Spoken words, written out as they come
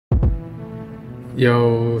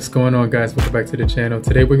Yo, what's going on, guys? Welcome back to the channel.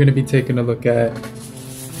 Today we're going to be taking a look at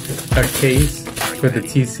a case for the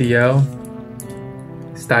TCL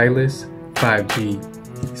Stylus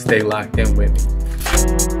 5G. Stay locked in with me.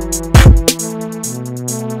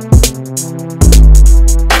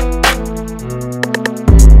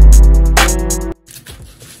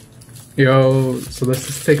 Yo, so let's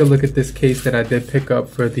just take a look at this case that I did pick up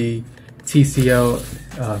for the TCL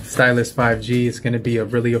Stylus 5G. It's going to be a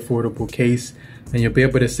really affordable case, and you'll be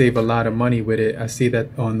able to save a lot of money with it. I see that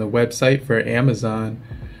on the website for Amazon,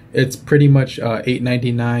 it's pretty much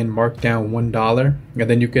 $8.99 marked down $1, and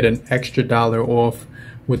then you get an extra $1 off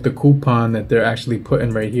with the coupon that they're actually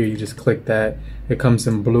putting right here. You just click that. It comes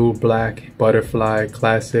in blue, black, butterfly,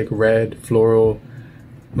 classic, red, floral,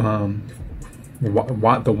 the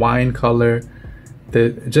wine color,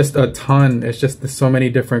 just a ton. It's just so many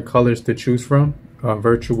different colors to choose from.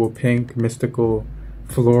 Virtual pink, mystical,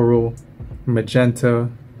 floral, magenta.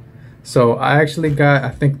 So I actually got, I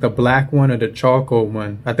think, the black one or the charcoal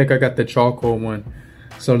one. I think I got the charcoal one.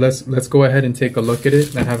 So let's go ahead and take a look at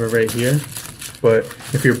it. I have it right here. But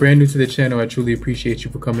if you're brand new to the channel, I truly appreciate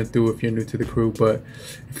you for coming through if you're new to the crew. But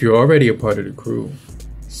if you're already a part of the crew,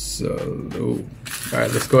 salute. All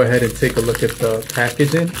right, let's go ahead and take a look at the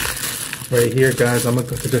packaging right here, guys. I'm gonna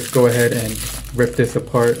just go ahead and rip this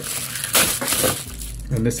apart.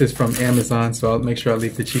 And this is from Amazon, so I'll make sure I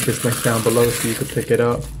leave the cheapest link down below so you can pick it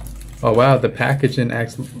up. Oh wow, the packaging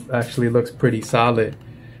actually looks pretty solid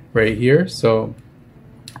right here. So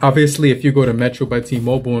obviously, if you go to Metro by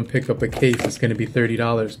T-Mobile and pick up a case, it's gonna be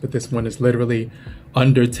 $30, but this one is literally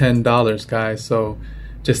under $10, guys. So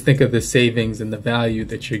just think of the savings and the value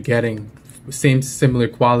that you're getting. Similar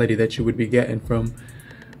quality that you would be getting from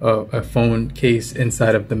a phone case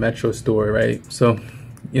inside of the Metro store, right? So,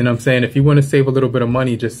 you know what I'm saying? If you want to save a little bit of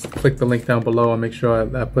money, just click the link down below. I'll make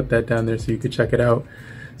sure I put that down there so you can check it out.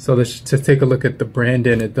 So let's just take a look at the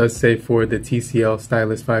branding. It does say for the TCL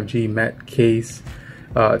Stylus 5G MetKase,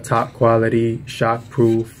 top quality, shock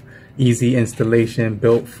proof, easy installation,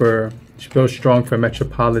 built strong for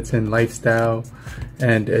metropolitan lifestyle.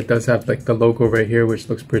 And it does have like the logo right here, which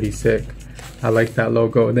looks pretty sick. I like that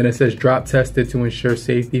logo. And then it says drop tested to ensure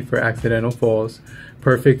safety for accidental falls,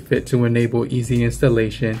 perfect fit to enable easy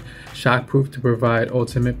installation, shockproof to provide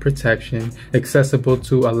ultimate protection, accessible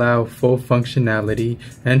to allow full functionality,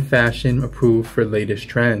 and fashion approved for latest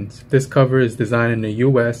trends. This cover is designed in the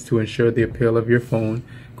US to ensure the appeal of your phone.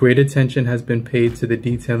 Great attention has been paid to the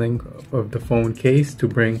detailing of the phone case to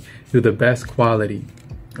bring you the best quality.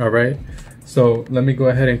 All right. So let me go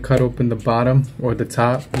ahead and cut open the bottom or the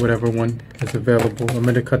top, whatever one is available. I'm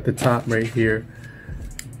going to cut the top right here.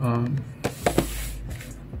 I'm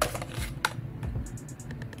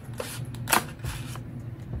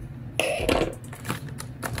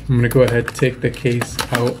going to go ahead and take the case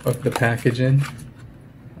out of the packaging.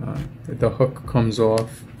 The hook comes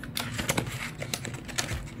off.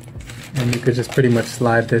 And you could just pretty much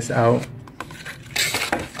slide this out.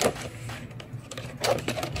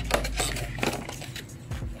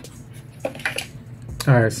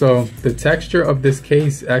 Alright, so the texture of this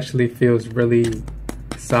case actually feels really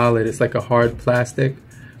solid. It's like a hard plastic,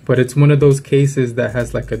 but it's one of those cases that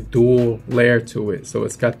has like a dual layer to it. So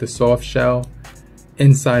it's got the soft shell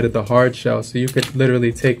inside of the hard shell. So you could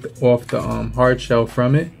literally take off the hard shell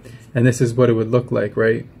from it, and this is what it would look like,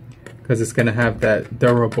 right? Because it's going to have that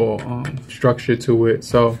durable structure to it.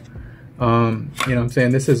 So, you know what I'm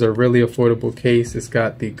saying? This is a really affordable case. It's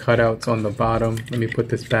got the cutouts on the bottom. Let me put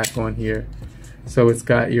this back on here. So it's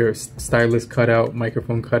got your stylus cutout,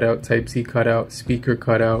 microphone cutout, Type-C cutout, speaker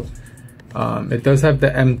cutout. It does have the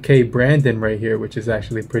MK branding right here, which is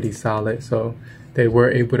actually pretty solid. So they were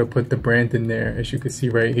able to put the brand in there, as you can see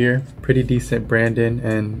right here. Pretty decent branding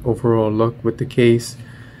and overall look with the case.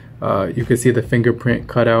 You can see the fingerprint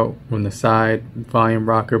cutout on the side, volume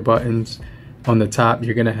rocker buttons. On the top,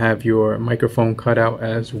 you're gonna have your microphone cutout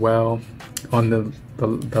as well. On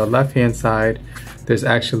the left-hand side, there's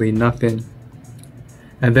actually nothing.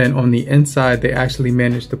 And then on the inside, they actually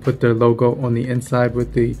managed to put their logo on the inside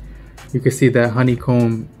with the, you can see that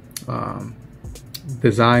honeycomb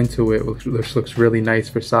design to it, which looks really nice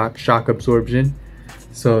for shock absorption.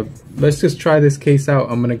 So let's just try this case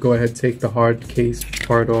out. I'm gonna go ahead and take the hard case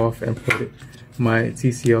part off and put my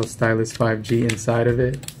TCL Stylus 5G inside of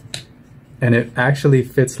it. And it actually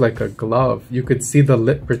fits like a glove. You could see the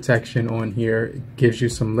lip protection on here. It gives you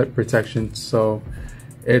some lip protection. So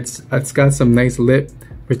it's got some nice lip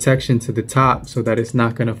protection to the top so that it's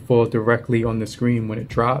not going to fall directly on the screen when it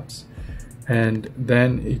drops. And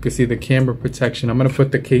then you can see the camera protection. I'm going to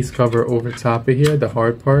put the case cover over top of here, the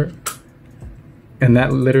hard part. And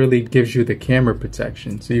that literally gives you the camera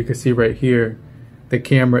protection. So you can see right here, the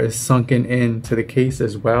camera is sunken into the case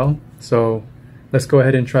as well. So let's go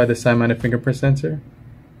ahead and try the side-mounted fingerprint sensor.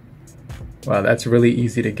 Wow, that's really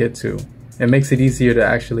easy to get to. It makes it easier to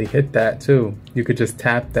actually hit that too. You could just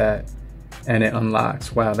tap that and it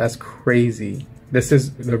unlocks. Wow, that's crazy. This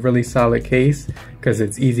is a really solid case because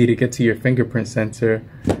it's easy to get to your fingerprint sensor.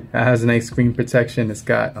 It has a nice screen protection. It's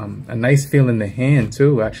got a nice feel in the hand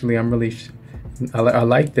too. Actually, I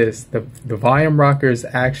like this. The volume rockers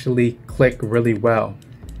actually click really well.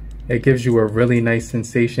 It gives you a really nice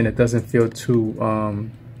sensation. It doesn't feel too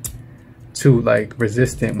like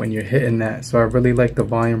resistant when you're hitting that. So I really like the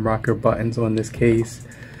volume rocker buttons on this case.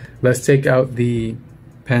 Let's take out the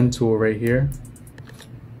pen tool right here.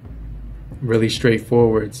 Really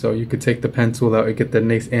straightforward. So you could take the pen tool out and get the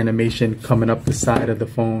nice animation coming up the side of the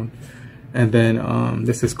phone. And then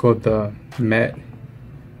this is called the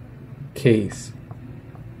MetKase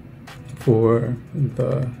for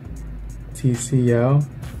the TCL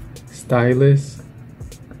Stylus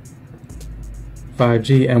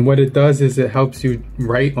 5G. And what it does is it helps you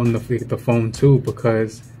write on the phone too,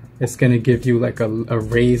 because it's going to give you like a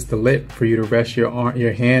raised lip for you to rest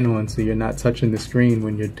your hand on, so you're not touching the screen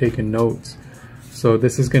when you're taking notes. So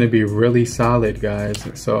this is going to be really solid, guys.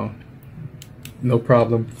 So no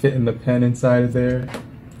problem fitting the pen inside of there.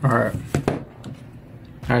 All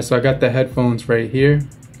right, so I got the headphones right here.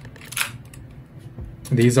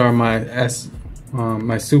 These are my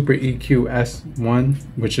my Super EQ S1,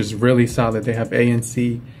 which is really solid. They have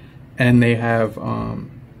ANC and they have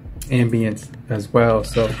ambience as well.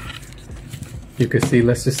 So you can see,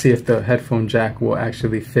 let's just see if the headphone jack will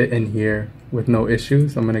actually fit in here with no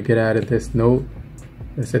issues. I'm gonna get out of this note.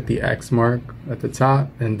 Let's hit the X mark at the top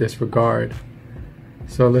and disregard.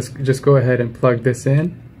 So let's just go ahead and plug this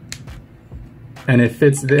in. And it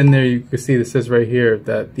fits in there. You can see this says right here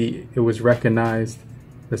that it was recognized.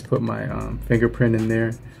 Let's put my fingerprint in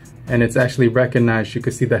there. And it's actually recognized. You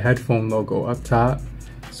can see the headphone logo up top.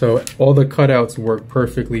 So all the cutouts work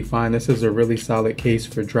perfectly fine. This is a really solid case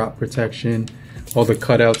for drop protection. All the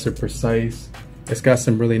cutouts are precise. It's got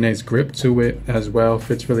some really nice grip to it as well.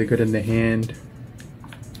 Fits really good in the hand.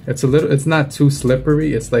 It's not too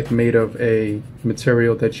slippery. It's like made of a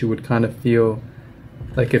material that you would kind of feel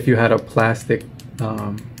like if you had a plastic,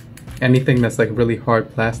 anything that's like really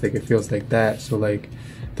hard plastic, it feels like that. So like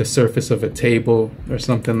the surface of a table or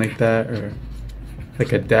something like that, or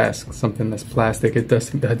like a desk, something that's plastic. That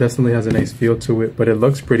definitely has a nice feel to it, but it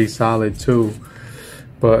looks pretty solid too.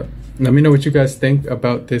 But let me know what you guys think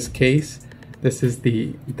about this case. This is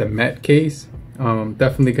the MetKase.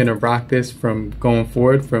 Definitely gonna rock this from going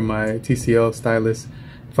forward for my TCL Stylus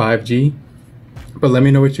 5G. But let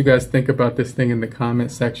me know what you guys think about this thing in the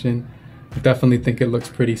comment section. I definitely think it looks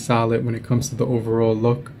pretty solid when it comes to the overall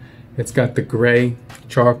look. It's got the gray,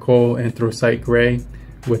 charcoal, anthracite gray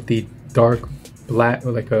with the dark black,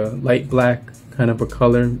 or like a light black kind of a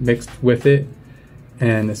color mixed with it.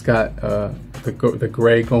 And it's got the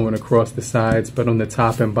gray going across the sides, but on the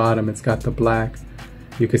top and bottom it's got the black.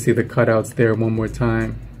 You can see the cutouts there one more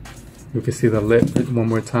time. You can see the lip one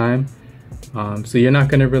more time. So you're not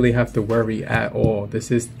gonna really have to worry at all. This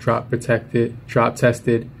is drop protected, drop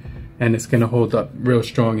tested, and it's gonna hold up real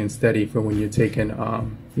strong and steady for when you're taking,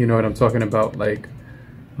 you know what I'm talking about, like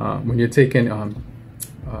when you're taking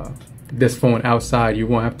this phone outside, you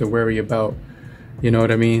won't have to worry about, you know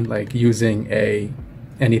what I mean, like using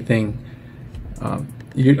anything.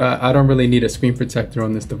 I don't really need a screen protector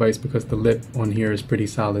on this device because the lip on here is pretty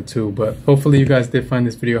solid too. But hopefully you guys did find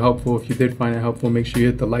this video helpful. If you did find it helpful, make sure you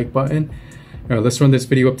hit the like button. Let's run this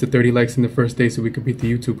video up to 30 likes in the first day so we can beat the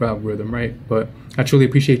YouTube algorithm, right? But I truly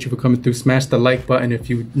appreciate you for coming through. Smash the like button if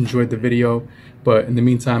you enjoyed the video. But in the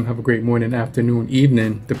meantime, have a great morning, afternoon,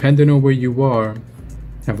 evening, depending on where you are.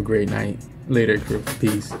 Have a great night. Later, crew.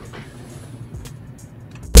 Peace.